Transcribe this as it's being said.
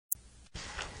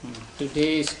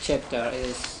Today's chapter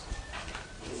is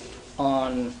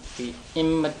on the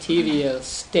immaterial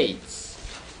states,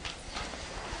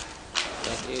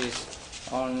 that is,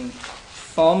 on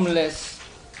formless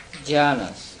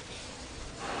jhanas.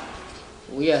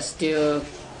 We are still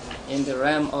in the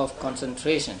realm of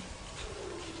concentration.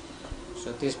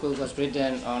 So this book was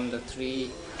written on the three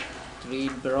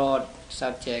broad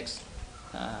subjects: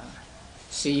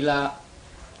 sila,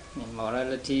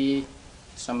 morality,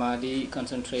 samadhi,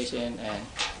 concentration, and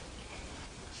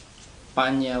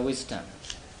panya, wisdom.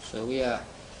 So we are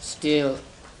still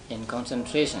in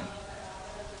concentration.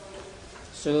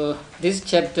 So this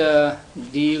chapter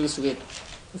deals with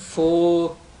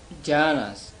 4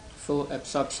 jhanas, 4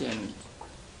 absorptions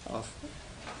of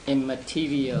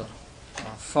immaterial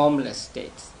or formless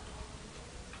states.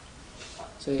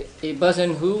 So a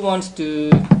person who wants to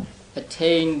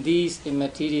attain these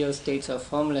immaterial states of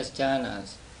formless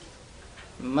jhanas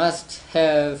must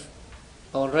have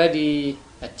already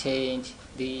attained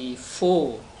the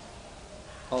 4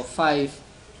 or 5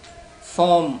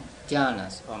 form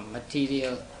jhanas or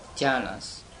material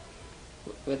jhanas.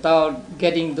 Without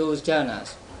getting those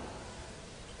jhanas,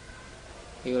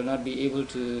 he will not be able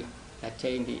to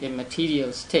attain the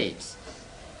immaterial states.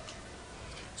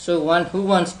 So one who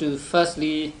wants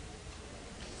firstly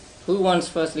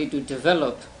to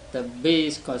develop the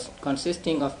base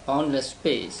consisting of boundless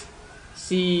space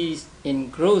sees in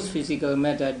gross physical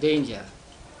matter danger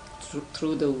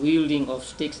through the wielding of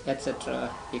sticks, etc.,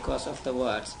 because of the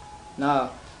words.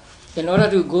 Now, in order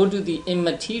to go to the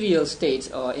immaterial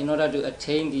states, or in order to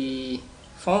attain the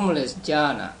formless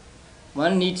jhana,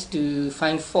 one needs to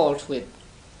find fault with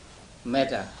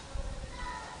matter.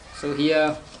 So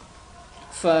here,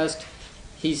 first,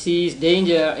 he sees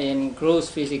danger in gross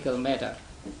physical matter.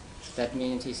 That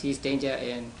means he sees danger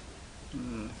in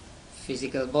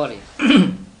physical body.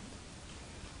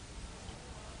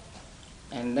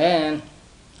 And then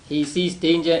he sees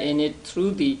danger in it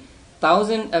through the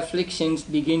 1,000 afflictions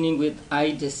beginning with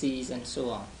eye disease and so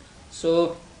on.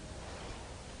 So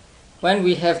when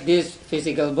we have this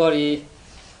physical body,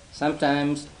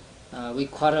 sometimes we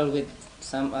quarrel with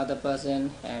some other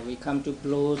person and we come to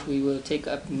blows, we will take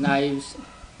up knives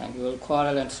and we will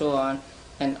quarrel and so on.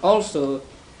 And also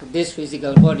this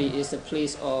physical body is a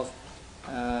place of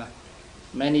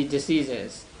many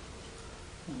diseases,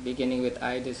 beginning with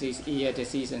eye disease, ear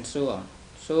disease, and so on.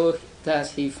 So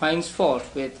thus he finds fault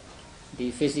with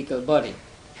the physical body.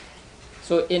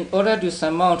 So in order to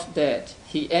surmount that,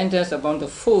 he enters upon the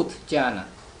 4th jhana,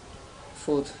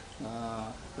 4th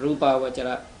rupa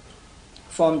vajara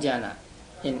form jhana,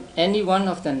 in any one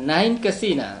of the 9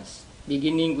 kasinas,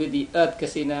 beginning with the earth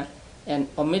kasina and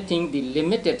omitting the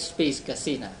limited space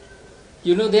kasina.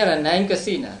 You know there are 9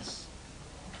 kasinas,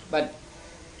 but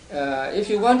if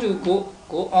you want to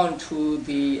go on to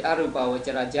the arupa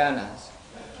vajara jhanas,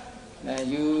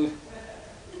 you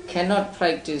cannot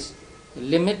practice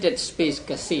limited space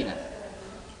kasina,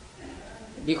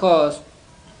 because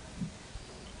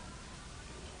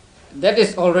that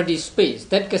is already space.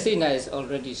 That kasina is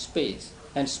already space,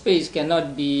 and space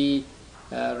cannot be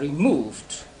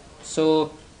removed.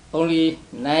 So only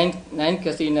 9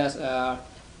 kasinas are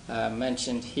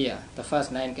mentioned here, the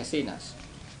first 9 kasinas.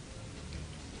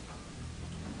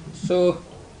 So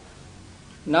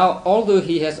now, although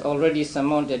he has already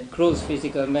surmounted gross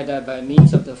physical matter by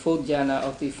means of the 4th jhana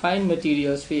of the fine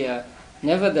material sphere,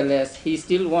 nevertheless, he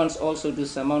still wants also to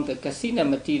surmount the kasina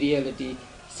materiality,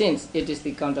 since it is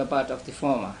the counterpart of the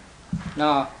former.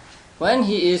 Now, when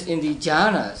he is in the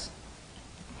jhanas,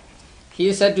 he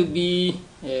is said to be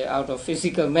out of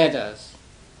physical matters,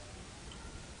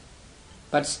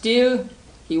 but still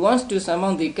he wants to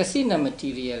surmount the kasina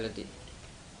materiality.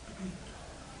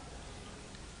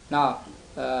 Now,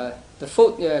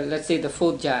 let's say the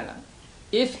 4th jhana.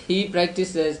 If he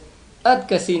practices earth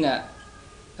kasina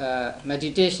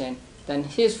meditation, then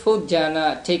his 4th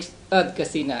jhana takes earth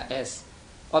kasina as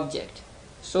object.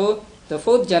 So the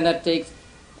 4th jhana takes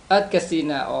earth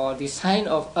kasina, or the sign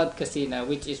of earth kasina,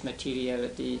 which is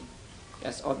materiality,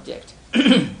 as object.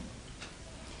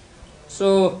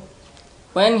 So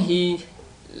when he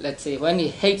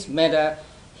hates matter,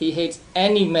 he hates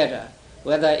any matter,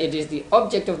 whether it is the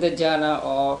object of the jhana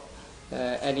or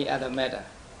any other matter.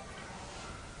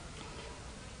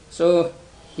 So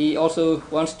he also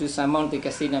wants to surmount the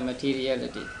kasina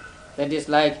materiality. That is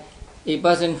like a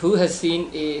person who has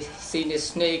seen a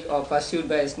snake or pursued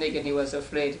by a snake and he was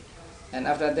afraid, and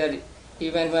after that,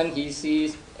 even when he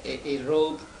sees a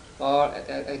rope or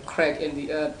a crack in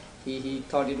the earth, he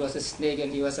thought it was a snake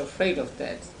and he was afraid of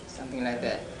that, something like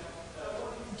that.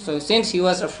 So since he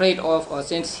was afraid of, or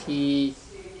since he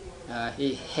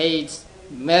he hates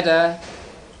metta,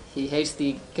 he hates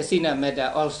the kasina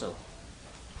metta also.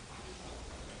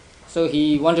 So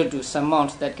he wanted to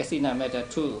surmount that kasina metta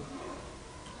too.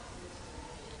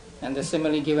 And the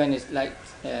simile given is like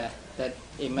that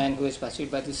a man who is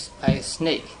pursued by a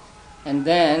snake. And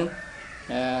then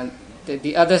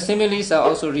the other similes are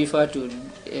also referred to,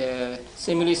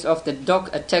 similes of the dog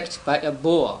attacked by a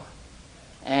boar,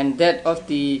 and that of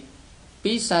the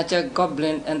pisacha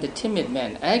goblin and the timid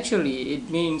man. Actually, it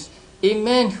means a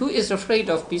man who is afraid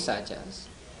of pisachas,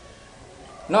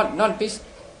 not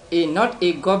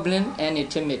a goblin and a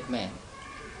timid man,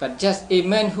 but just a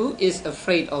man who is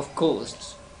afraid of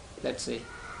ghosts, let's say.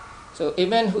 So a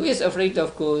man who is afraid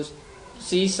of ghosts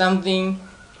sees something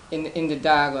in the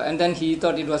dark, and then he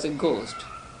thought it was a ghost,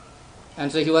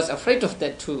 and so he was afraid of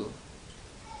that too,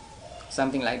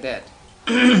 something like that.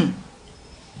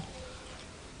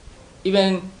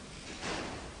 Even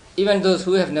those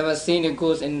who have never seen a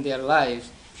ghost in their lives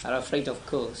are afraid of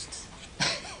ghosts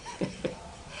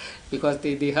because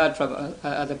they heard from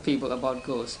other people about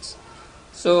ghosts.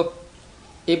 So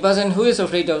a person who is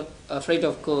afraid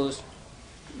of ghosts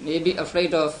may be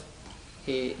afraid of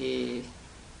a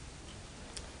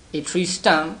tree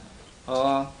stump,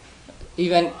 or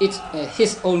even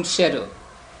his own shadow.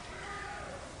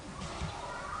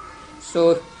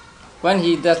 So when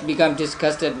he thus becomes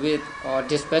disgusted with or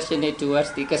dispassionate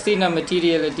towards the kasina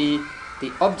materiality,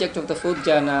 the object of the fourth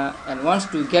jhana, and wants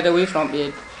to get away from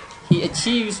it, he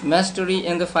achieves mastery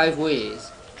in the 5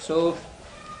 ways. So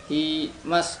he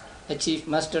must achieve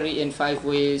mastery in 5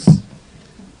 ways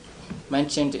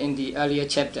mentioned in the earlier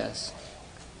chapters.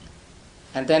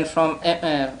 And then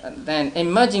then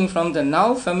emerging from the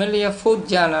now familiar 4th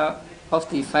jhana of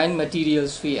the fine material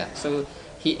sphere. So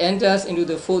he enters into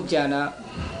the 4th jhana,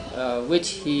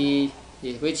 which he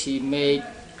made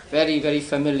very, very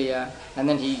familiar, and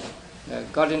then he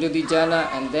got into the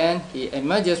jhana, and then he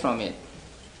emerges from it.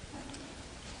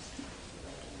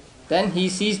 Then he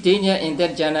sees danger in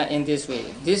that jhana in this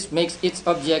way. This makes its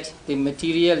object the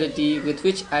materiality with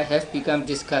which I have become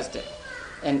disgusted,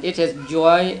 and it has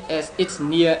joy as its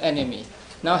near enemy.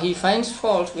 Now he finds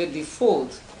fault with the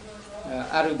 4th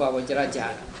Arupa Vajra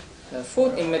jhana. The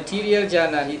 4th immaterial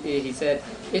jhana, he said,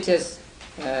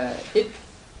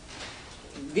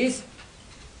 this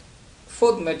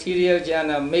 4th material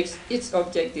jhana makes its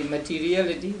object the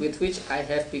materiality with which I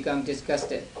have become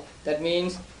disgusted. That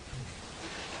means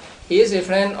he is a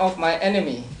friend of my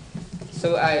enemy,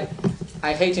 so I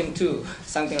hate him too,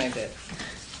 something like that.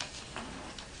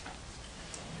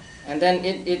 And then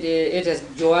it has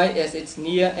joy as its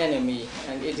near enemy,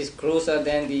 and it is closer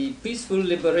than the peaceful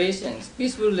liberations.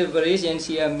 Peaceful liberations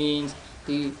here means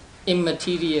the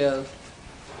immaterial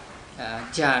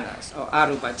jhanas or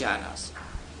arupa jhanas.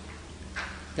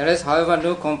 There is, however,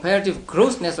 no comparative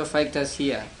grossness of factors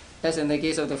here, as in the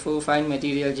case of the 4 fine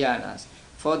material jhanas,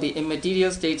 for the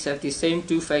immaterial states have the same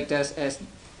 2 factors as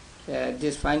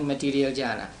this fine material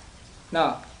jhana.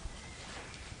 Now,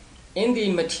 in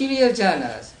the material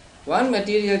jhanas, one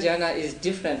material jhana is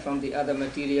different from the other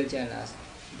material jhanas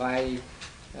by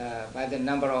the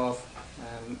number of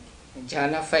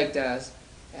jhana factors,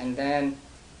 and then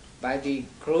by the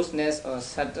grossness or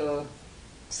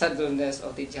subtleness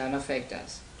of the jhana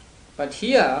factors. But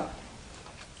here,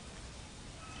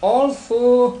 all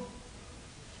 4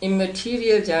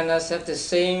 immaterial jhanas have the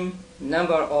same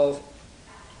number of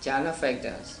jhana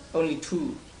factors, only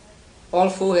 2. All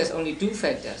 4 has only 2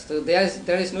 factors, so there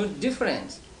is no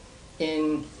difference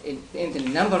in the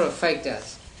number of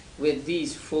factors with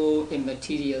these 4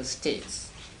 immaterial states.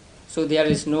 So there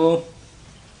is no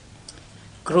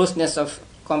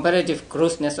comparative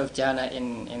grossness of jhana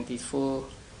in these 4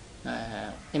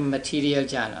 immaterial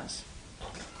jhanas.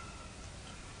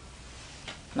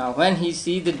 Now when he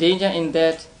sees the danger in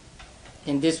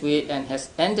this way and has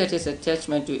ended his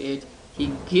attachment to it,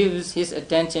 he gives his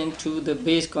attention to the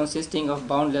base consisting of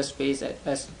boundless space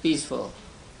as peaceful.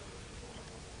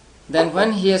 Then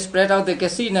when he has spread out the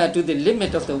kasina to the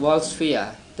limit of the world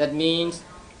sphere, that means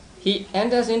he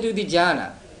enters into the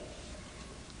jhana,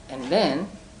 and then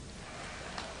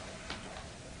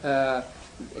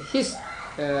his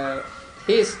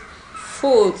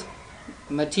 4th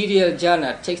material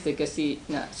jhana takes the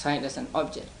kasina sign as an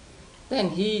object.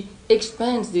 Then he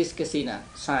expands this kasina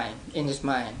sign in his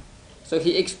mind. So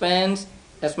he expands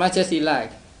as much as he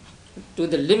likes, to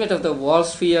the limit of the wall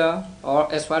sphere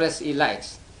or as far as he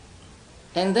likes.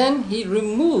 And then he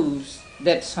removes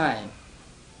that sign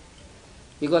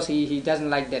because he doesn't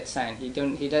like that sign. He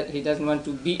doesn't want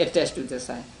to be attached to the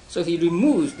sign. So he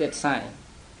removes that sign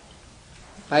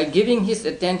by giving his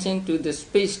attention to the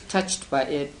space touched by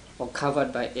it or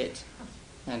covered by it,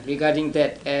 and regarding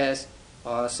that as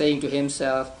saying to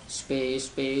himself, space,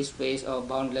 space, space, or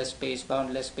boundless space,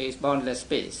 boundless space, boundless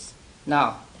space.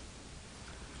 Now,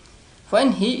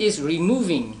 when he is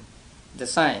removing the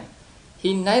sign,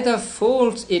 he neither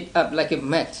folds it up like a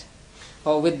mat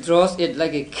or withdraws it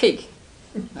like a cake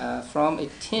from a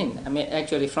tin,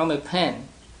 actually from a pan.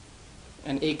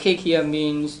 And a cake here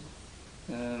means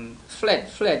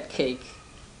flat cake.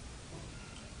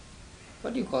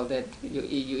 What do you call that? You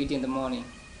eat in the morning?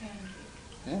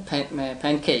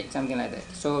 Pancake, something like that.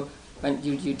 So when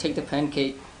you take the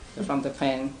pancake from the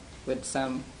pan with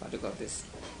some, what do you call this?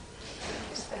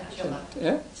 Spatula.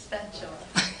 Spatula.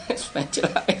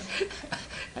 Spatula.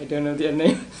 I don't know their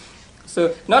name.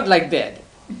 So not like that.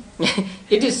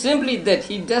 It is simply that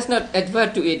he does not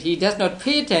advert to it, he does not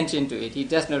pay attention to it, he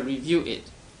does not review it.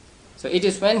 So it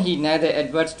is when he neither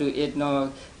adverts to it,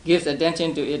 nor gives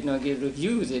attention to it, nor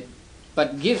reviews it,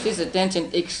 but gives his attention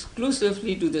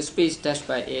exclusively to the space touched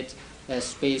by it as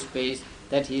space, space,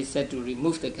 that he is said to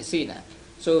remove the kasina.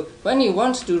 So when he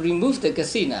wants to remove the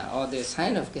kasina or the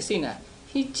sign of kasina,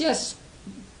 he just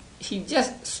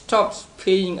stops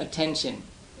paying attention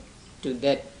to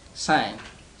that sign.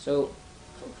 So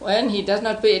when he does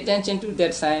not pay attention to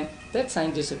that sign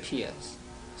disappears.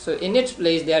 So in its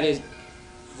place there is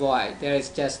void, there is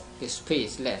just a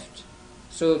space left.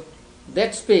 So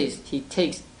that space he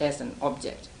takes as an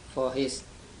object for his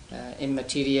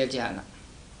immaterial jhana.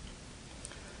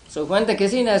 So when the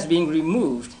kasina is being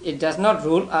removed, it does not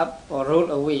roll up or roll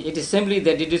away. It is simply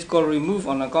that it is called remove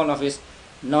on account of his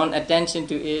non-attention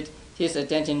to it, his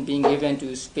attention being given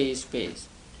to space, space.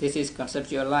 This is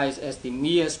conceptualized as the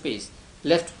mere space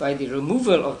left by the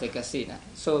removal of the kasina.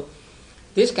 So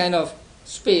this kind of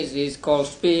space is called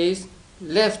space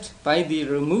left by the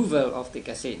removal of the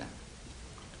kasina.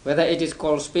 Whether it is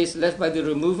called space left by the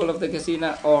removal of the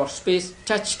kasina, or space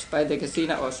touched by the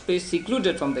kasina, or space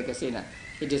secluded from the kasina,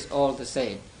 it is all the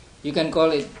same. You can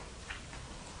call it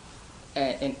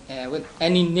with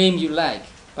any name you like,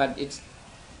 but it's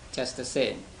just the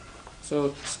same.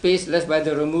 So space left by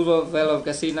the removal of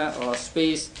kasina, or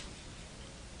space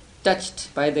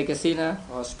touched by the kasina,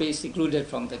 or space secluded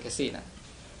from the kasina.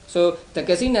 So the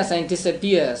kasina sign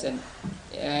disappears, and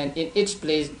in its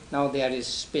place now there is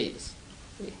space.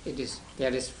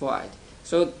 There is void.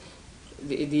 So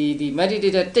the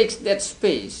meditator takes that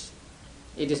space.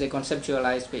 It is a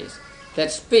conceptualized space.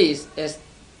 That space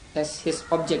as his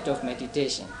object of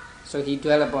meditation. So he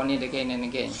dwells upon it again and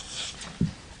again.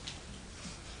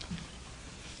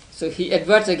 So he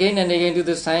adverts again and again to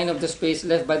the sign of the space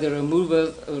left by the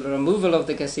removal of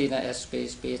the kasina as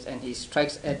space, space, and he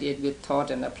strikes at it with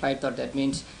thought and applied thought. That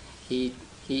means he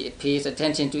pays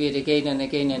attention to it again and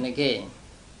again and again.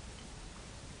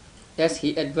 As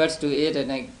he adverts to it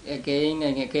and again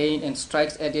and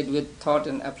strikes at it with thought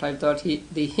and applied thought,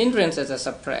 the hindrances are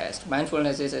suppressed,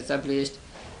 mindfulness is established,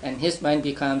 and his mind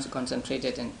becomes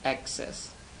concentrated in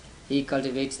access. He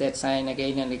cultivates that sign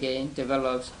again and again,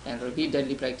 develops and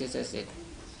repeatedly practices it,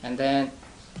 and then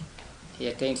he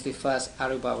attains the first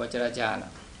arupa vajra jhana.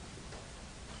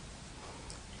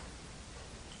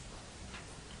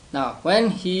 Now,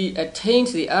 when he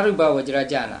attains the arupa vajra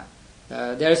jhana,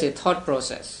 there is a thought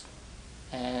process.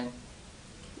 And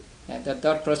the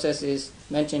thought process is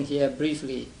mentioned here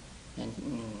briefly in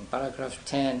paragraph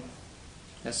 10,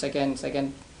 the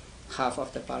second half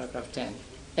of the paragraph 10.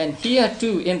 And here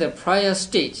too, in the prior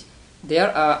stage, there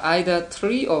are either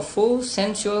 3 or 4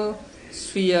 sensual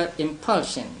sphere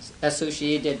impulsions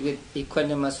associated with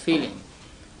equanimous feeling.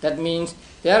 That means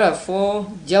there are 4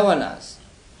 javanas,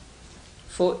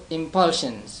 4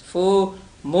 impulsions, 4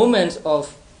 moments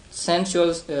of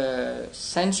sensual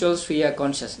sphere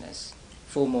consciousness.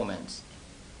 4 moments.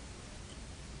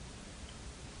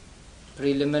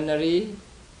 Preliminary,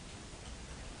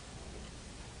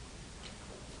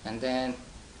 and then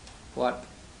what?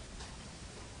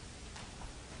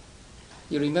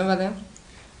 You remember them?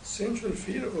 Sensual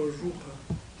sphere or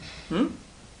rupa?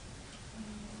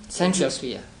 Sensual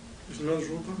sphere. It's not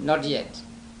rupa? Not yet.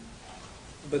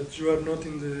 But you are not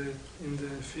in the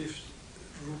 5th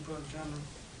rupa jhana.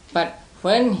 But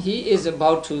when he is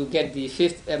about to get the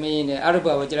 5th,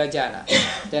 arupa vajra jhana,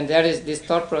 then there is this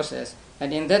thought process,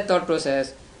 and in that thought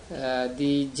process,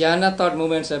 the jhana thought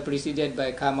moments are preceded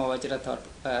by kama vajra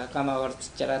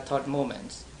thought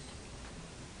moments.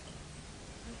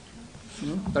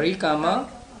 Parikama,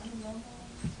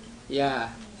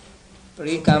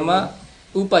 parikama,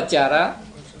 upachara,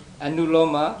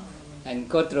 anuloma, and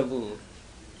kotravu.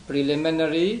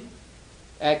 Preliminary,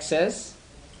 access,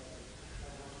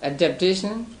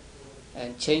 adaptation,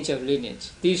 and change of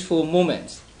lineage. These 4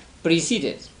 moments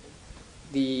preceded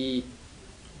the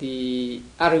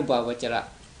Arupa Vajra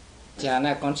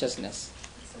jhana consciousness.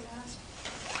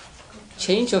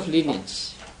 Change of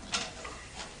lineage.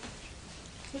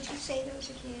 Would you say those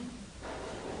again?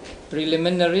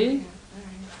 Preliminary,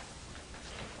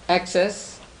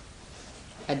 access,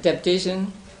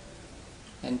 adaptation,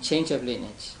 and change of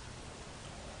lineage.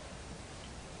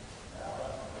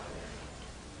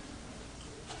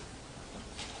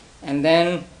 And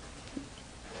then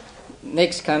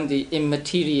next comes the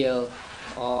immaterial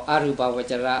or Arupa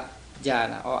Vajra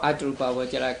jhana or Atrupa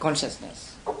Vajra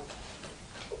consciousness.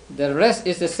 The rest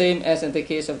is the same as in the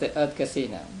case of the earth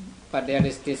kasina, but there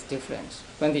is this difference.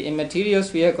 When the immaterial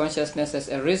sphere consciousness has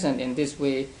arisen in this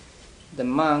way, the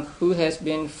monk who has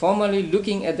been formerly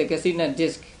looking at the kasina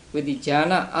disc with the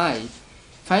jhana eye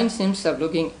finds himself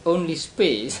looking only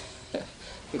space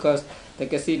because the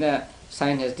kasina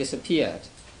sign has disappeared.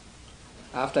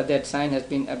 After that sign has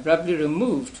been abruptly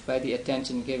removed by the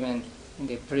attention given in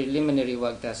the preliminary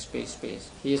work, that's space.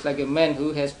 He is like a man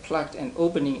who has plucked an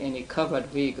opening in a covered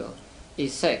vehicle, a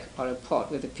sack or a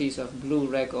pot with a piece of blue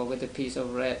rag or with a piece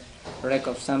of red rag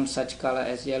of some such color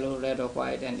as yellow, red or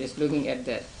white, and is looking at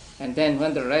that. And then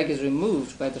when the rag is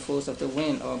removed by the force of the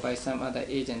wind or by some other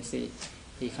agency,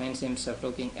 he finds himself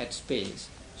looking at space.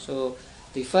 So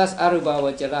the first Arupa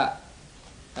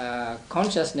Vajra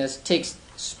consciousness takes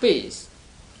space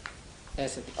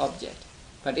as an object,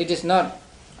 but it is not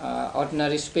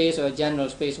ordinary space or general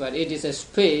space, but it is a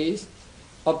space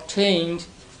obtained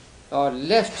or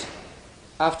left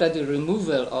after the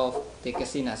removal of the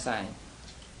kasina sign.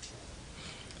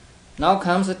 Now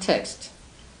comes the text.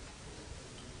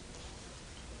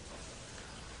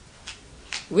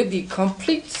 With the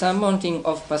complete surmounting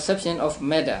of perception of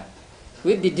matter,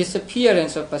 with the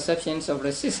disappearance of perceptions of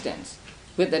resistance,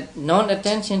 with the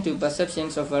non-attention to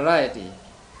perceptions of variety,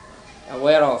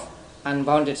 aware of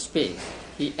unbounded space,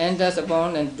 he enters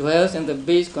upon and dwells in the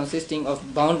base consisting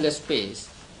of boundless space.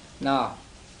 Now,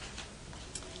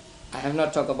 I have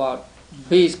not talked about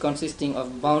base consisting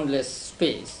of boundless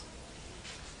space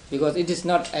because it is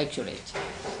not accurate.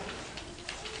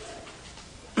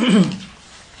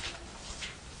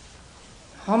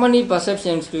 How many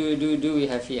perceptions do we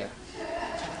have here?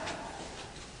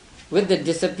 With the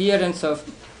disappearance of,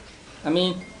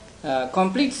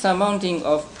 complete surmounting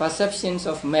of perceptions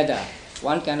of matter,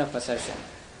 one kind of perception.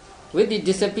 With the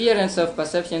disappearance of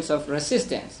perceptions of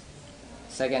resistance,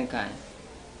 second kind.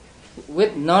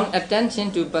 With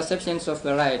non-attention to perceptions of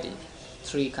variety,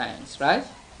 three kinds, right?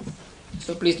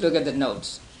 So please look at the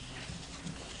notes.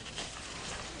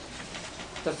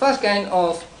 The first kind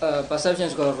of perception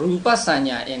is called Rupa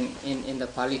Sanya in the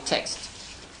Pali text.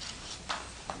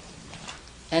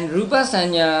 And Rupa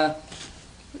Sanya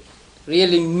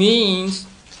really means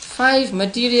 5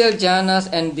 material jhanas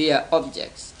and their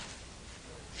objects.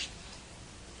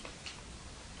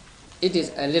 It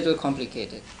is a little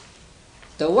complicated.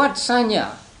 The word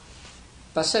Sanya,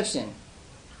 perception,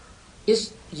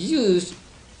 is used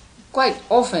quite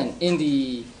often in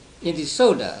the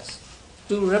Sodas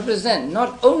to represent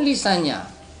not only Sanya,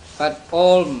 but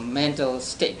all mental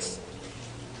states.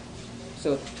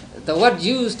 So the word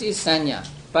used is Sanya,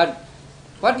 but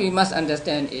what we must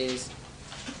understand is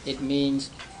it means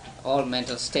all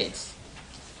mental states.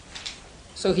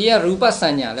 So here Rupa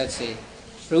Sanya, let's say,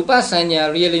 Rupa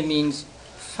Sanya really means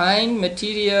fine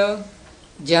material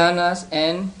jhanas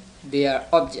and their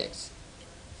objects.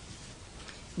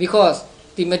 Because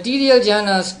the material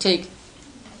jhanas take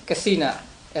kasina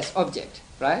as object,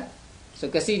 right? So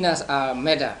kasinas are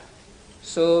matter.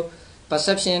 So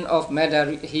perception of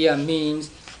matter here means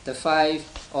the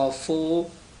 5 or 4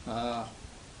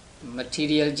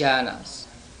 material jhanas.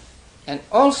 And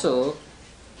also,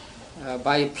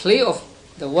 by play of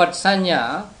the word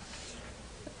sanya,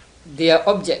 their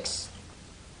objects.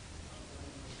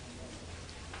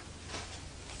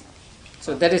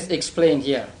 So that is explained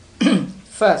here.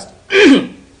 First,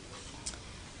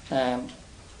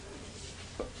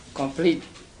 complete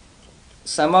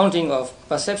surmounting of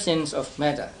perceptions of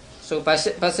matter. So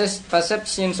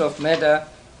perceptions of matter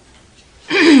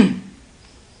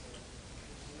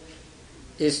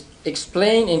is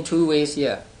explained in 2 ways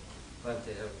here. But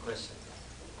I have a question.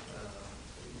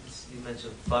 You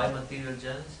mentioned 5 material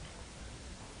jhanas.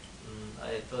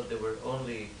 I thought there were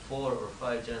only 4 or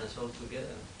 5 jhanas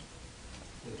altogether,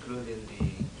 including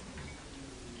the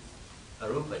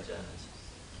Arupa jhanas.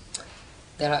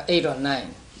 There are 8 or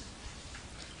 9.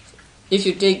 If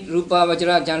you take Rupa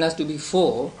Vajra jhanas to be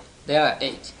 4, there are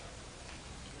 8.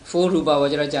 4 Rupa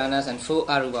Vajra jhanas and 4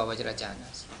 Arupa Vajra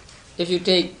jhanas. If you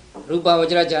take Rupa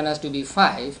Vajra jhanas to be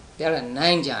 5, there are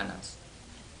 9 jhanas.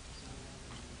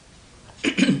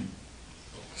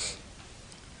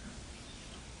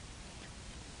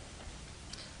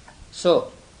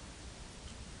 So,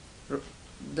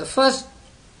 the first,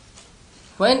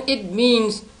 when it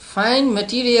means fine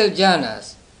material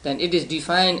jhanas, then it is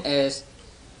defined as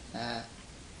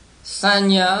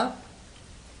sanya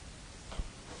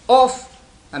of,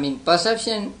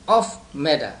 perception of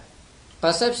matter.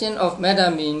 Perception of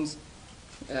matter means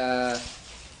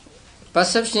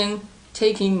perception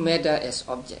taking matter as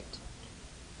object.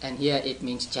 And here it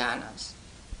means jhanas.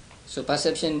 So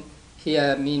perception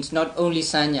here means not only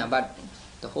sanya but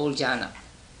the whole jhana.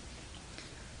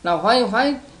 Now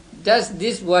why does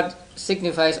this word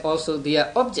signifies also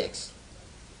their objects?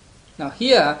 Now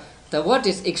here the word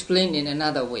is explained in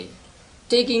another way,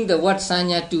 taking the word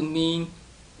sanya to mean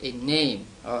a name,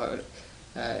 or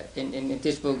in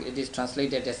this book it is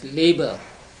translated as label.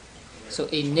 So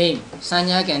a name.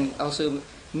 Sanya can also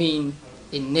mean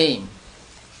a name.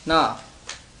 Now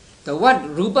the word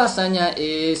rupa sanya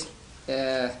is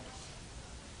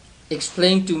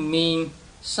explained to mean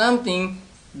something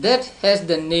that has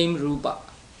the name rupa.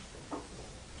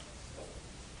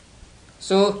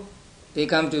 So they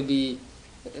come to be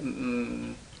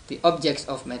the objects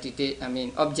of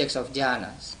objects of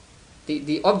jhanas.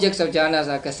 The objects of jhanas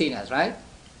are kasinas, right?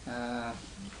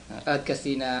 Earth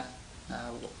kasina,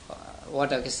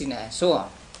 water kasina, and so on.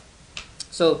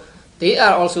 So they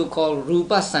are also called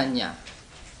rupa sanya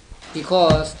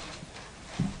because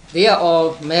they are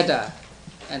all matter,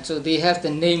 and so they have the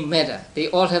name matter. They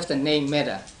all have the name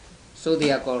matter, so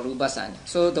they are called rupa sanya.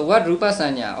 So the word rupa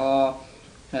sanya or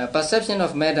perception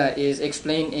of matter is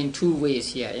explained in two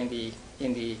ways here in the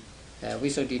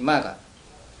Visuddhimagga.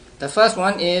 The first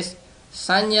one is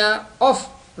sanya of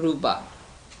rupa.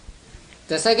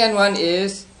 The second one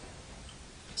is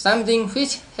something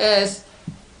which has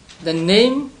the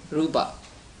name rupa.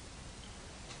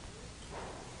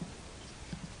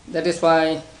 That is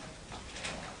why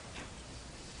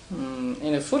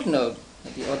in a footnote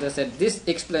the author said this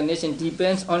explanation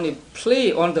depends on a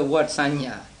play on the word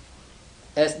sanya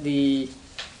as the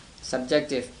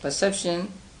subjective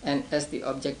perception and as the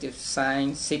objective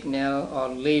sign, signal or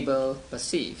label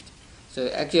perceived. So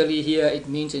actually here it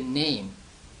means a name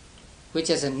which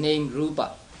has a name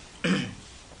rupa.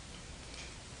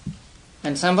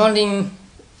 And surrounding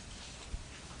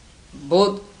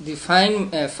both the fine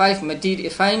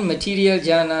material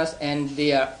jhanas and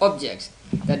their objects,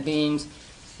 that means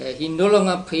he no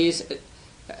longer pays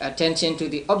attention to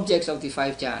the objects of the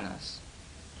five jhanas.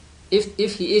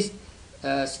 If he is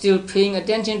still paying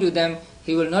attention to them,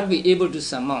 he will not be able to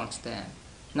surmount them.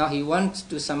 Now he wants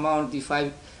to surmount the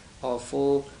 5 or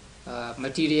 4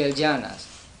 material jhanas,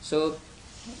 so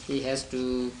he has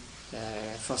to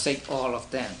forsake all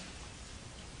of them.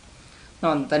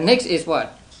 Now the next is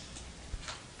what?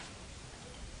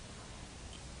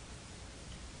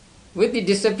 With the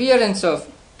disappearance of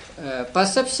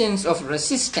perceptions of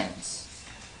resistance.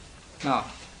 Now,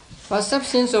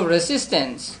 perceptions of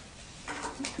resistance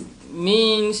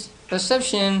means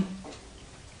perception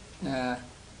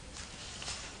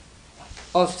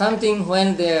of something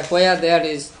where there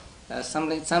is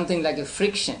something like a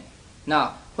friction.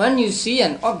 Now, when you see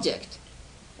an object,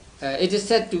 it is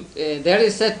said to there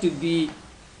is said to be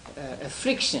a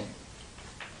friction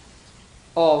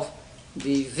of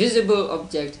the visible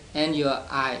object and your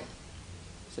eye.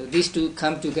 So these two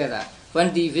come together.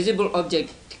 When the visible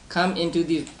object come into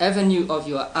the avenue of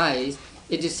your eyes,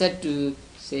 it is said to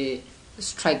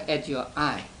strike at your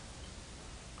eye.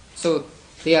 So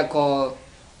they are called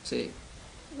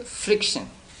friction.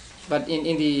 But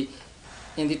in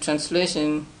the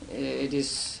translation it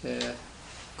is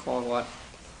called what?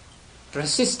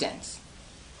 Resistance.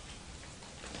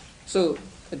 So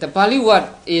the Pali word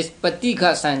is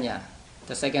patigha sanya,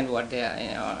 the second word there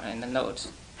in the notes.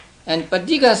 And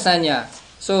patigha sanya,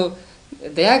 so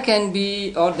there can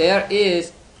be or there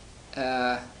is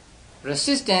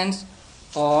resistance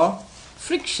or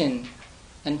friction.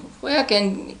 And where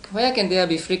can there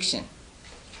be friction?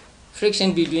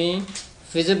 Friction between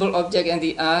visible object and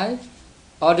the eye,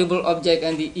 audible object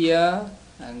and the ear,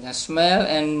 and the smell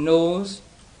and nose,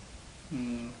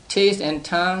 taste and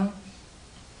tongue,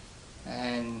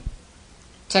 and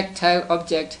tactile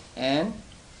object and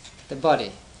the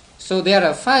body. So there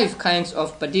are 5 kinds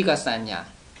of patigha sanya.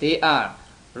 They are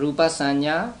rupa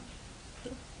sanya,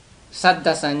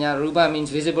 saddha sanya. Rupa means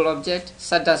visible object.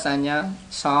 Saddha sanya,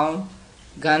 sound.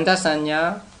 Gandha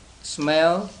sanya,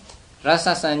 smell.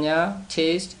 Rasa sanya,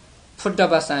 taste.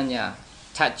 Phuddhava sanya,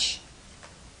 touch.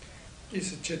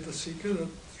 Is it cetasika, that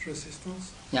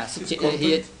resistance? Yeah, Is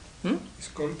contact? Is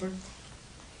contact?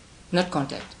 Not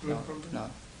contact. Not contact? No.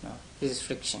 This is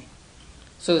friction.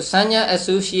 So sanya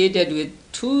associated with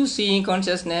 2 seeing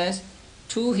consciousness,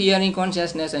 2 hearing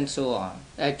consciousness, and so on,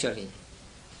 actually.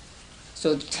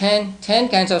 So 10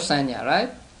 kinds of sanya,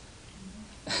 right?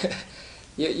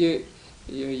 you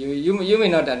may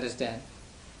not understand.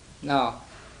 Now,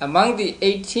 among the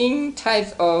 18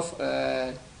 types of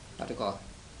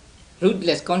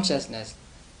rootless consciousness,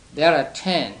 there are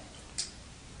 10,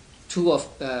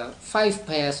 5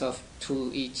 pairs of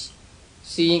 2 each.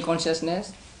 Seeing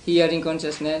consciousness, hearing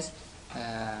consciousness,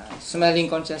 smelling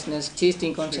consciousness,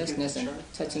 tasting consciousness, and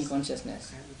touching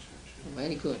consciousness.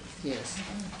 Very good, yes.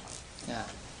 Yeah.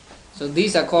 So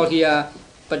these are called here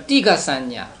patika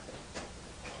sanya.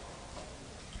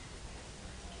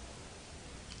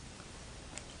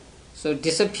 So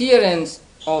disappearance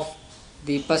of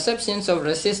the perceptions of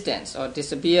resistance, or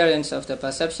disappearance of the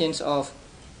perceptions of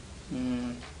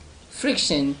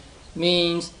friction,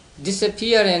 means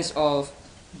disappearance of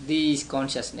these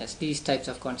consciousness, these types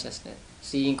of consciousness,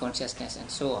 seeing consciousness, and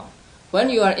so on. When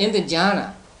you are in the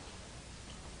jhana,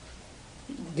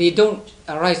 they don't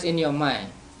arise in your mind,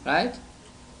 right?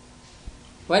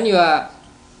 When you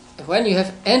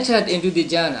have entered into the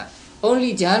jhana,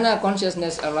 only jhana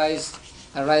consciousness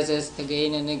arises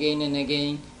again and again and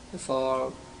again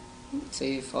for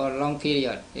a long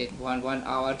period, 1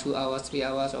 hour, 2 hours, 3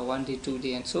 hours, or 1 day, 2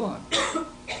 days, and so on.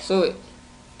 So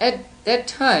at that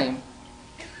time,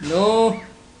 no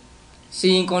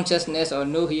seeing consciousness or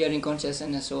no hearing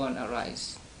consciousness and so on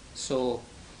arise. So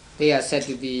they are said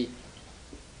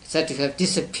to have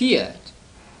disappeared.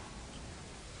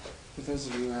 For those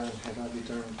of you who have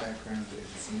Abhidharma background,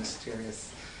 it's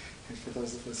mysterious. And for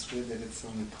those of us with it, it's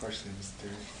only partially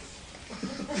mysterious.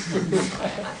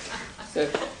 So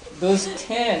those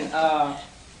 10 are,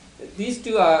 these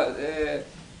 2 are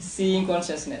seeing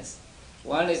consciousness.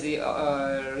 One is the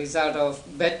result of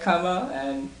bad karma,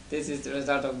 and this is the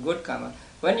result of good karma.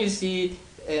 When you see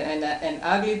an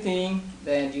ugly thing,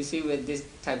 then you see with this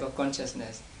type of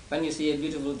consciousness. When you see a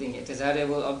beautiful thing, a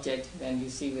desirable object, then you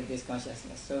see with this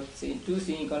consciousness. So 2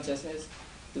 seeing consciousness,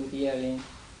 2 hearing,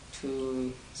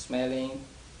 2 smelling,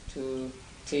 2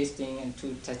 tasting, and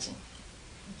 2 touching.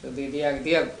 So they are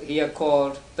here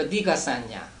called patika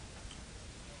sanya.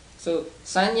 So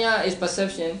sanya is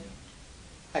perception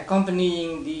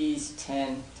accompanying these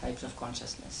 10 types of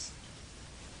consciousness.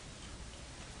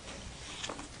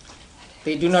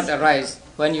 They do not arise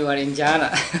when you are in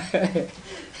jhana.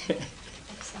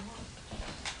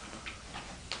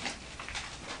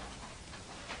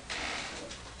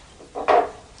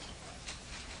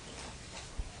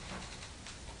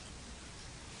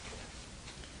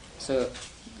 So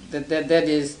that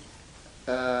is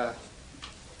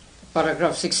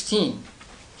paragraph 16.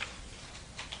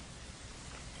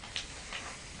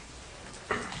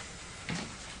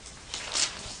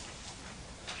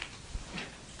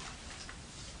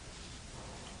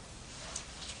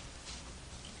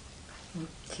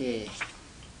 Okay,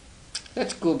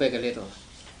 let's go back a little.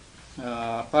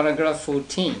 Paragraph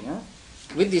 14.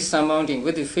 With the surmounting,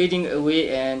 with the fading away,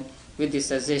 and with the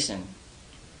cessation.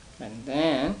 And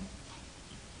then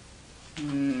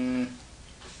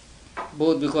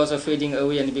both because of fading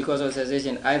away and because of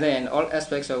cessation, either in all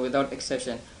aspects or without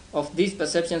exception, of these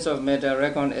perceptions of matter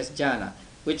reckoned as jhana,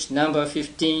 which number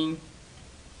 15,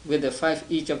 with the 5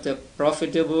 each of the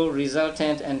profitable,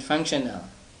 resultant, and functional.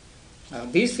 Now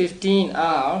these 15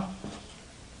 are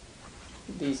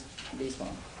these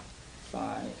one,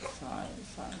 5.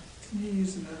 Can you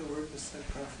use another word besides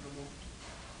profitable?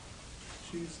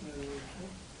 Choose another word.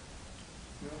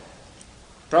 No?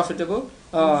 Profitable,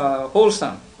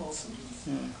 wholesome. Wholesome.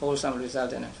 Wholesome,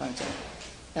 resultant, and functional.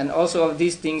 And also of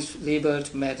these things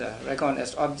labeled matter, reckoned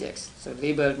as objects. So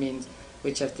labeled means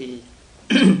which have the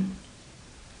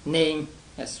name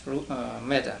as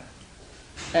matter.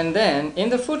 And then in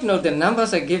the footnote the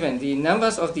numbers are given, the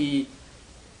numbers of the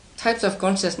types of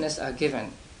consciousness are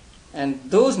given. And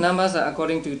those numbers are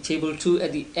according to table 2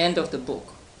 at the end of the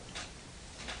book.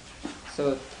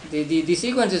 So the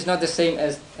sequence is not the same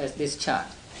as this chart.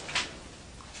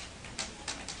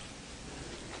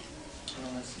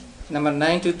 Number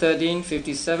 9 to 13,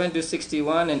 57 to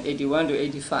 61, and 81 to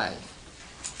 85.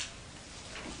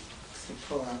 So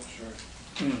pull out, sure.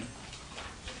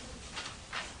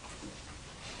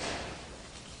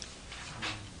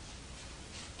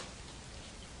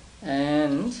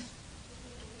 And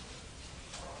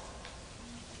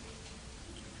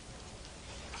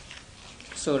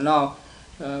so now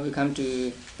we come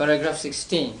to paragraph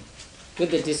 16.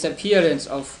 With the disappearance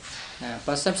of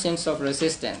perceptions of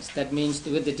resistance, that means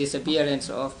with the disappearance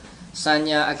of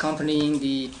sanya accompanying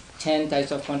the 10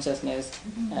 types of consciousness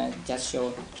just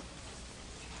showed.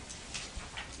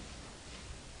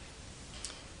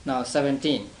 Now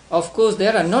 17. Of course, they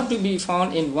are not to be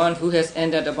found in one who has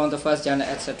entered upon the first jhana,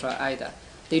 etc. either.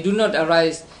 They do not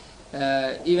arise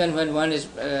even when one is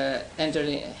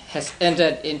has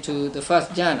entered into the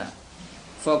first jhana.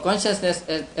 For consciousness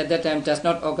at that time does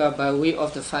not occur by way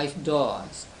of the 5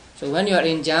 doors. So when you are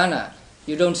in jhana,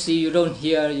 you don't see, you don't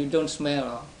hear, you don't smell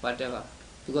or whatever,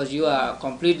 because you are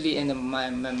completely in the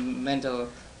mental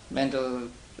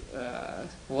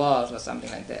walls or something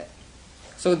like that.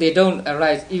 So they don't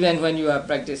arise even when you are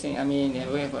practicing,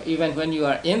 even when you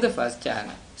are in the first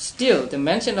jhana. Still, the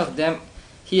mention of them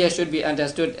here should be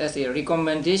understood as a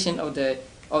recommendation of this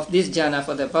jhana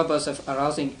for the purpose of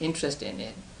arousing interest in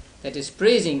it. That is,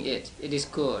 praising it. It is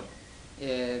good.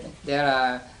 There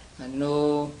are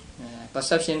no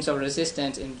perceptions of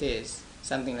resistance in this,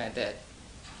 something like that.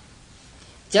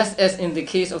 Just as in the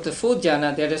case of the 4th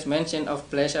jhana, there is mention of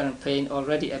pleasure and pain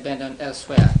already abandoned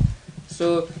elsewhere.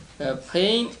 So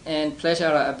pain and pleasure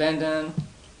are abandoned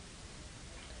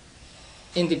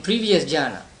in the previous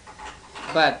jhana,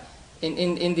 but in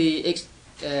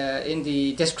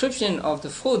the description of the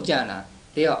 4th jhana,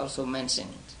 they are also mentioned,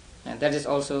 and that is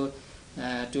also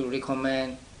to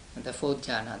recommend the 4th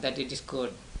jhana, that it is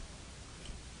good.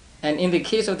 And in the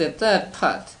case of the 3rd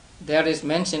path, there is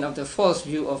mention of the false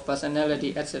view of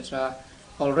personality, etc.,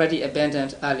 already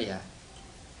abandoned earlier.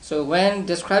 So when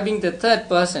describing the 3rd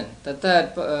person, the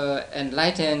 3rd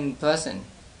enlightened person,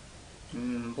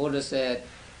 Buddha said,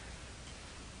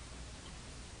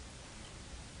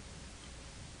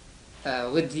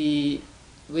 with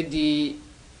the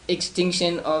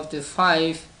extinction of the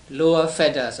 5 lower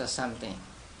fetters or something.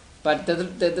 But the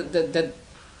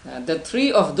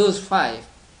 3 of those 5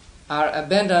 are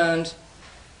abandoned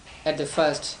at the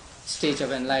first stage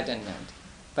of enlightenment.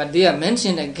 But they are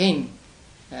mentioned again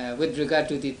with regard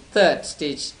to the 3rd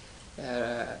stage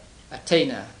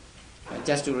attainer,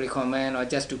 just to recommend or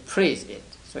just to praise it.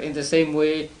 So in the same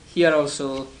way, here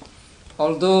also,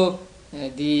 although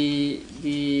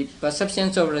the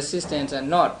perceptions of resistance are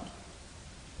not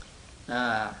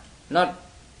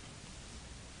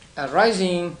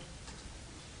arising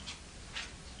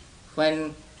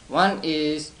when one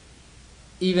is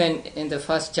even in the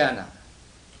first jhana,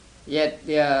 yet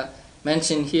they are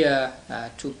mentioned here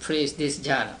to praise this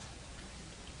jhana.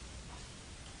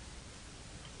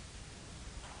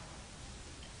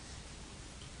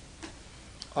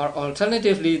 Or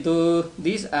alternatively, though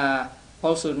these are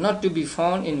also not to be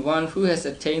found in one who has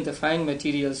attained the fine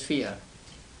material sphere,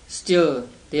 still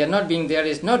they are not being there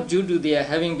is not due to their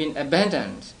having been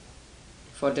abandoned.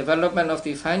 For development of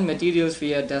the fine material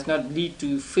sphere does not lead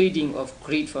to fading of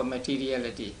greed for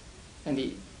materiality, and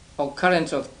the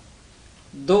occurrence of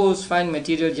those fine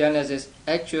material jhanas is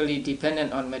actually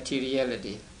dependent on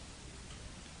materiality.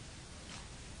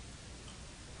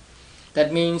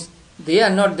 That means they are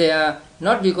not there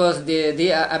not because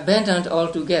they are abandoned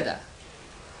altogether,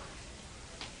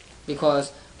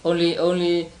 because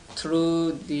only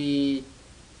through the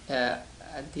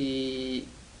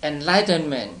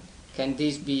enlightenment can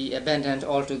these be abandoned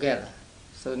altogether.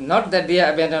 So not that they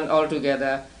are abandoned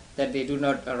altogether, that they do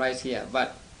not arise here,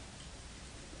 but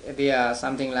they are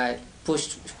something like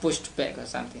pushed back or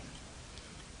something.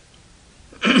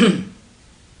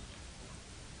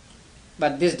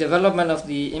 But this development of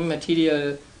the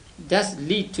immaterial does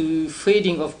lead to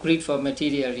fading of greed for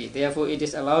materiality. Therefore, it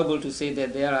is allowable to say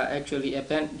that they are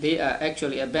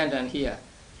actually abandoned here,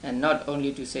 and not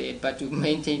only to say it, but to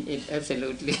maintain it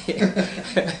absolutely.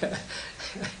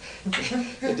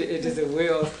 It is a way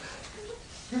of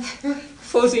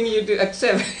forcing you to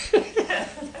accept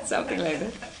something like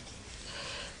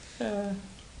that.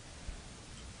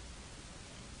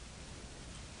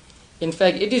 In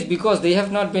fact, it is because they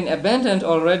have not been abandoned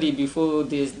already before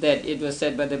this that it was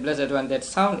said by the Blessed One that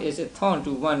sound is a thorn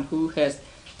to one who has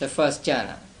the first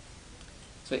jhana.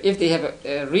 So if they have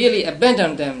really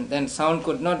abandoned them, then sound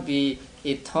could not be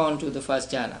a thorn to the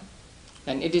first jhana.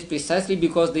 And it is precisely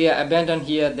because they are abandoned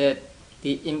here that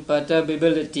the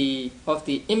imperturbability of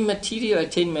the immaterial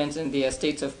attainments and their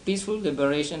states of peaceful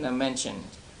liberation are mentioned.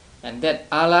 And that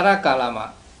Alara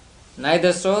Kalama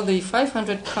neither saw the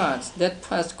 500 carts that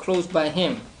passed close by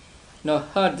him, nor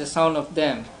heard the sound of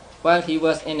them, while he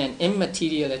was in an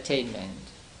immaterial attainment.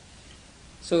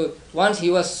 So once he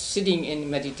was sitting in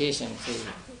meditation,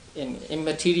 in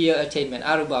immaterial attainment,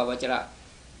 Arupa Vajra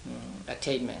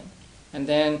attainment, and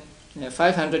then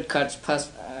 500 carts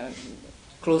passed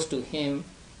close to him,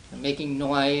 making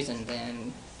noise and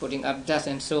then putting up dust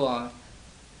and so on.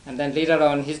 And then later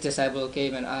on his disciple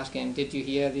came and asked him, "Did you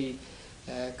hear the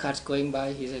carts going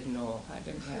by?" He said, "No, I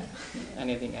didn't hear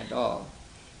anything at all."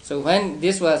 So when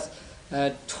this was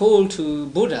told to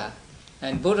Buddha,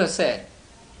 And Buddha said,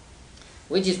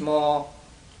 which is more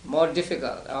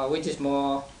difficult, or which is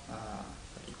more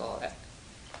what do you call it,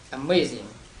 amazing?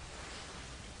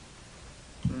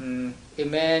 A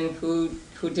man who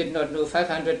did not know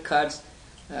 500 carts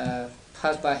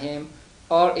passed by him,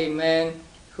 or a man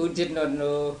who did not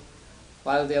know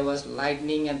while there was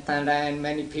lightning and thunder and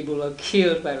many people were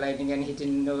killed by lightning and he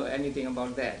didn't know anything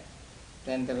about that.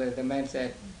 Then the man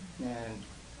said,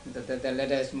 the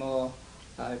latter is more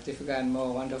difficult and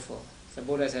more wonderful. So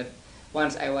Buddha said,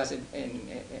 once I was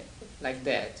in like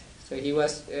that. So he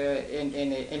was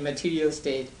in a material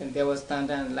state, and there was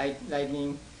thunder and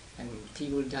lightning and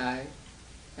people died.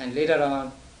 And later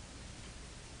on,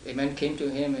 a man came to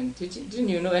him and, didn't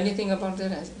you know anything about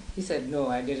that? He said, no,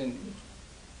 I didn't.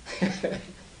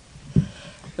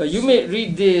 So you may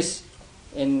read this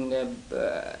in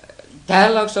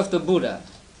Dialogues of the Buddha,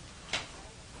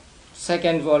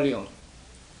 second volume,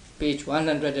 page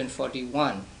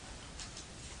 141.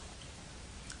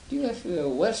 Do you have a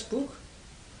Welsh book?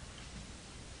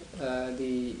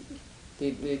 The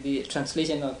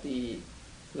translation of the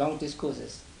long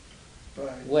discourses.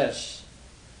 Right. Welsh.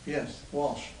 Yes,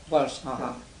 Walsh. Welsh.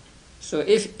 Yeah. So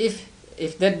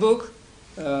if that book,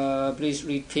 please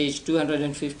read page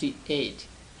 258.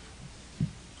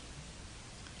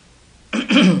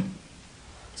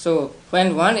 So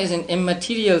when one is in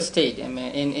immaterial state, in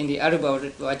the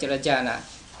Arubha Vajrajana,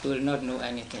 you will not know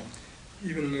anything.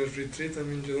 Even in a retreat, I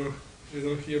mean, you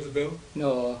don't hear the bell.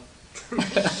 No.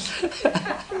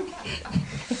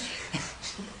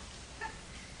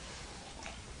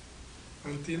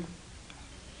 Until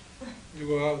you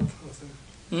go out.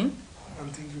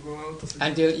 Until you go out.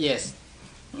 Until, yes.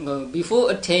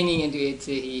 Before attaining into it,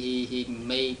 he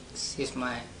makes his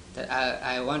mind that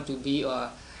I want to be, or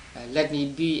let me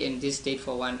be in this state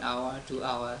for 1 hour, 2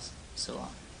 hours, so on.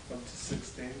 Up to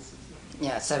 6 days.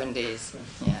 Yeah, 7 days.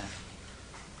 Yeah.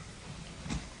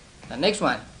 The next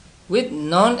one, with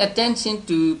non-attention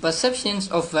to perceptions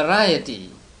of variety.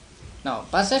 Now,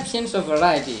 perceptions of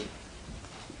variety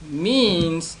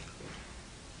means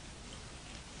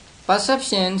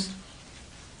perceptions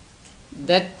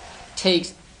that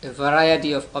takes a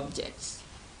variety of objects,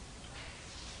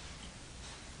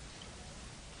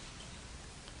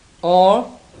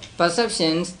 or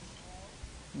perceptions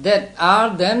that are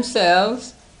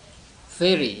themselves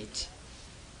varied.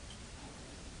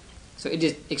 So it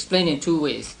is explained in two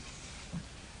ways.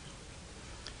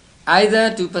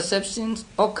 Either to perceptions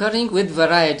occurring with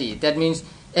variety, that means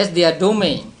as their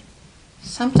domain.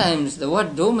 Sometimes the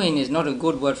word domain is not a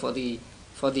good word for the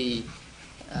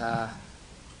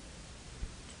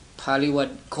Pali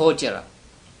word gochara.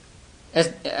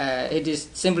 As it is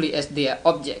simply as their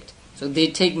object. So they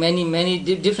take many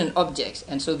different objects,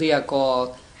 and so they are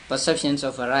called perceptions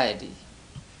of variety.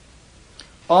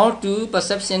 Or to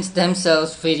perceptions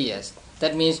themselves various.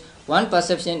 That means one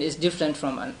perception is different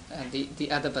from the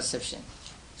other perception.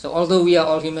 So although we are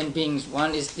all human beings,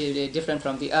 one is different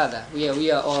from the other.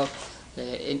 We are all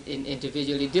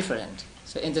individually different.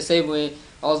 So in the same way,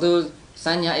 although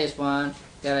sanya is one,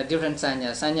 there are different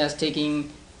sanyas. Sanyas taking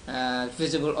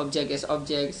visible object as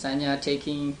object, sanya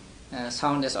taking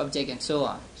sound as object, and so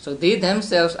on. So they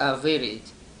themselves are varied,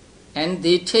 and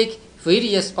they take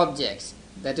various objects.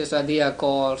 That is why they are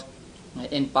called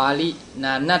in Pali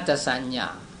nanata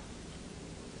sanya.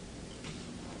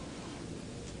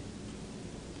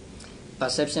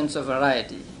 Perceptions of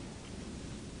variety.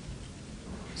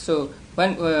 So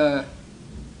when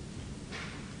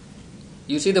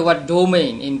you see the word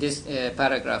domain in this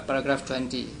paragraph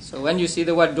 20. So when you see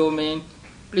the word domain,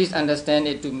 please understand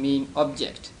it to mean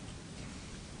object.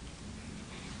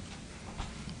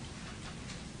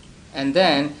 And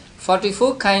then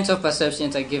 44 kinds of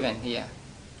perceptions are given here,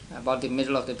 about the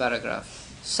middle of the paragraph.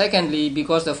 Secondly,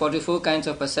 because the 44 kinds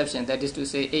of perception, that is to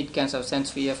say 8 kinds of sense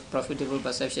sphere, profitable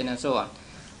perception and so on,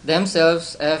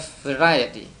 themselves have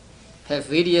variety, have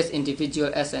various individual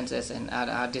essences, and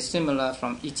are dissimilar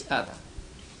from each other.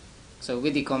 So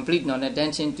with the complete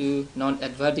non-attention to,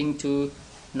 non-adverting to,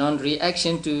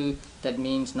 non-reaction to, that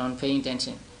means non-paying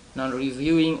attention,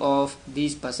 non-reviewing of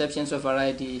these perceptions of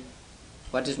variety,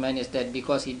 what is meant is that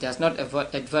because he does not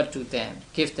advert to them,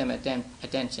 give them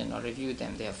attention or review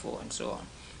them therefore, and so on.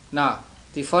 Now,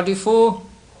 the 44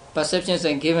 perceptions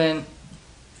are given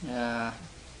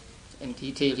in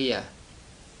detail here.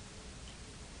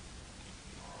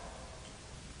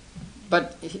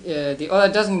 But the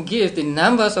author doesn't give the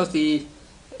numbers of the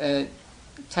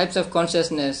types of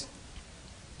consciousness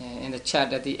in the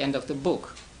chart at the end of the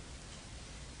book.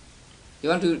 You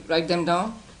want to write them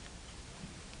down?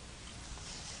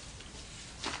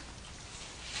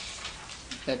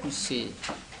 Let me see.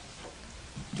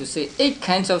 to say 8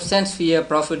 kinds of sense sphere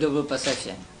profitable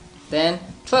perception, then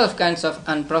 12 kinds of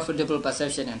unprofitable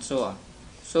perception, and so on.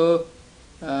 So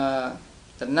the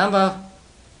number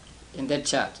in that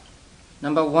chart,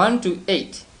 number 1 to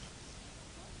 8,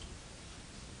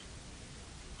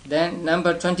 then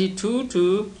number 22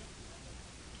 to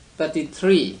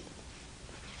 33,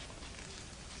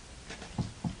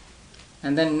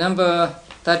 and then number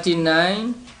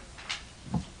 39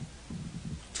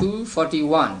 to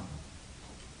 41,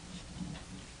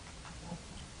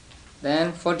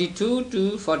 then 42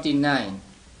 to 49,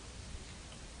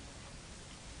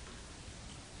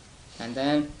 and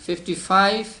then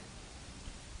 55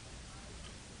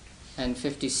 and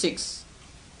 56,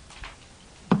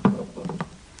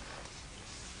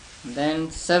 and then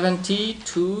 70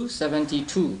 to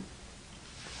 72,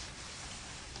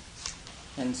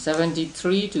 and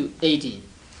 73 to 80.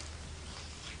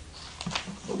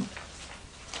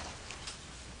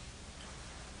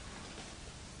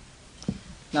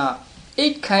 Now,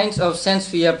 8 kinds of sense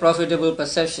sphere profitable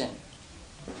perception.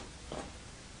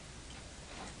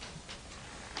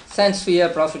 Sense sphere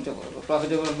profitable.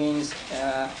 Profitable means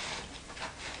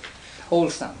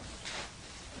wholesome.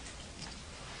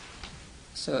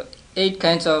 So 8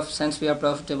 kinds of sense sphere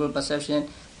profitable perception,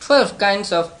 12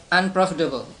 kinds of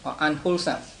unprofitable or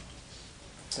unwholesome,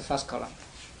 the first column.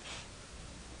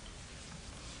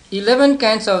 11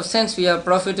 kinds of sense sphere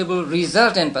profitable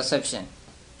resultant perception.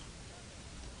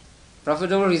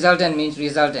 Profitable resultant means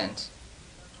resultant.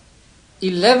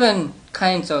 11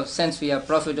 kinds of sense sphere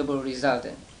profitable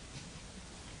resultant.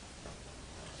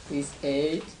 These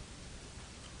 8,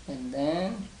 and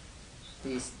then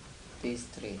these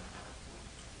 3.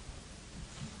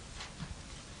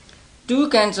 2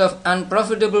 kinds of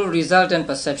unprofitable resultant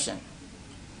perception.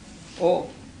 Oh,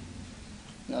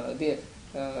 no, the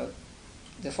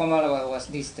formula was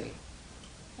these 3.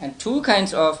 And 2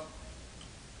 kinds of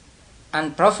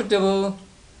unprofitable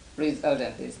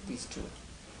resultant, these 2.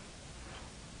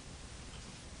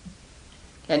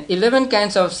 And 11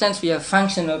 kinds of sense sphere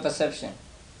functional perception.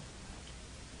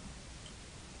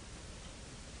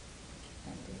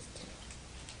 And these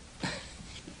 3.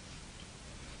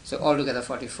 So altogether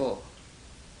 44.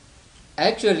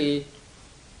 Actually,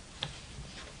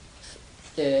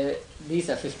 these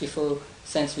are 54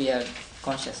 sense sphere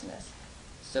consciousness.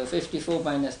 So 54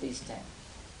 minus these 10.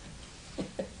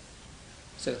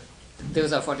 So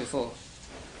those are 44.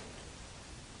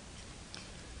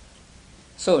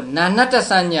 So nanata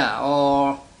sanya,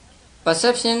 or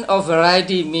perception of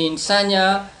variety, means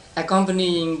sanya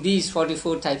accompanying these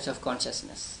 44 types of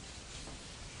consciousness.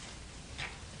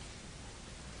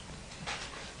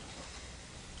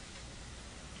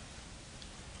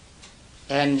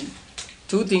 And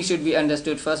 2 things should be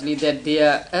understood. Firstly, that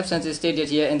their absence is stated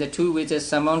here in the 2 which is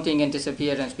surmounting and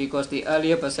disappearance, because the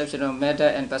earlier perception of matter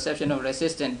and perception of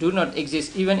resistance do not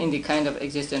exist even in the kind of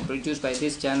existence produced by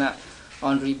this jhana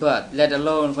on rebirth, let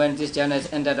alone when this jhana is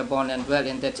entered upon and dwell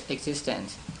in that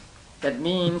existence. That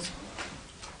means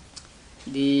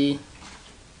the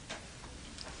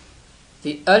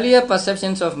earlier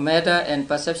perceptions of matter and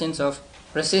perceptions of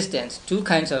resistance, 2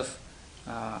 kinds of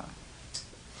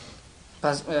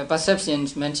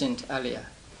perceptions mentioned earlier,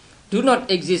 do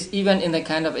not exist even in the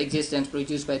kind of existence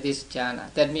produced by this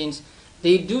jhana. That means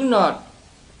they do not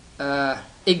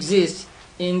exist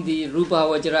in the Rupa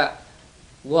Vajra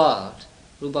world,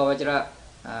 Rupa Vajra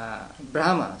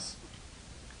Brahmas,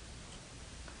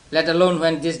 let alone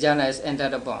when this jhana is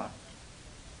entered upon.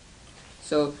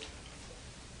 So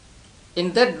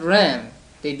in that realm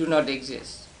they do not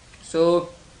exist. So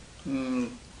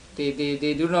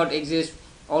they do not exist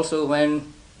also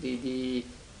when the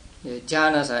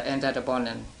jhanas are entered upon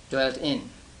and dwelt in.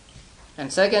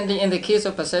 And secondly, in the case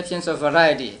of perceptions of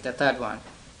variety, the third one,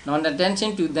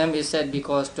 non-attention to them is said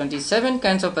because 27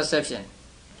 kinds of perception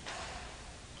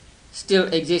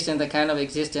still exist in the kind of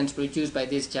existence produced by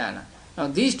this jhana. Now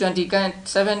these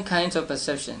 27 kinds of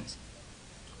perceptions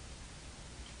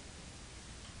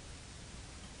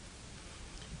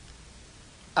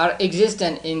are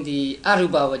existent in the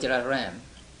Arupa Vajra realm.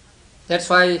 That's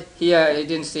why here it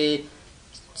didn't say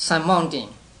surmounting,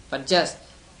 but just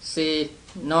say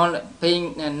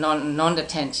non-paying and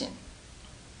non-attention.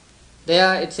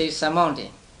 There it says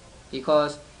surmounting,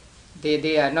 because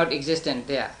they are not existent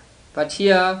there. But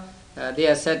here they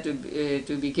are said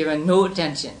to be given no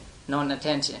attention,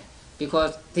 non-attention,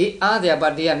 because they are there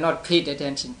but they are not paid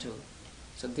attention to.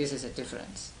 So this is a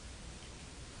difference.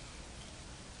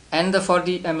 And the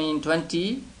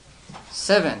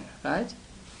 27, right?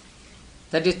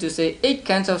 That is to say, 8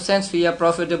 kinds of sense sphere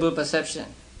profitable perception.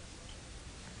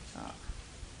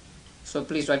 So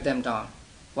please write them down.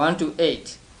 1 to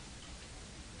 8.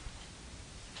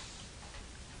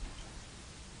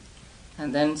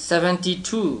 and then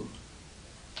 72,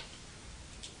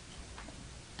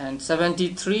 and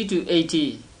 73 to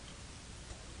 80,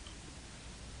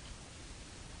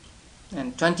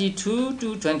 and 22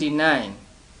 to 29,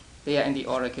 they are in the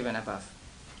order given above,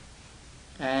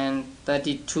 and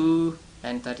 32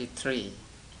 and 33.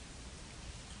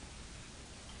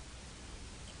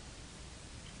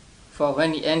 For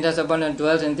when he enters upon and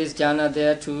dwells in this jhana,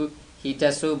 there too he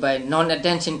does so by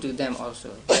non-attention to them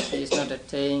also. He is not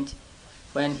attained.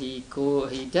 When he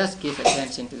does give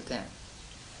attention to them.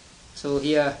 So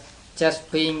here, just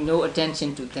paying no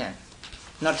attention to them,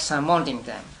 not surmounting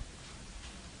them.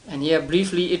 And here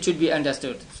briefly it should be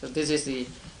understood. So this is the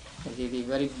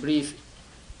very brief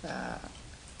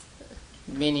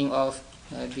meaning of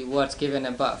the words given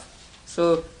above.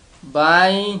 So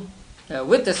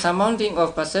with the surmounting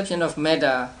of perception of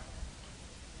metta,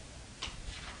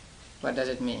 what does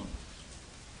it mean?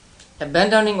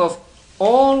 Abandoning of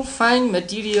all fine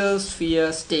material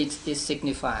sphere states is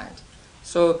signified.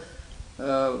 So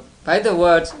by the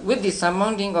words, with the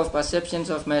surmounting of perceptions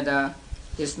of metta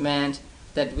is meant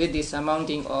that with the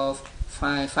surmounting of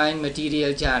fine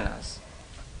material jhanas.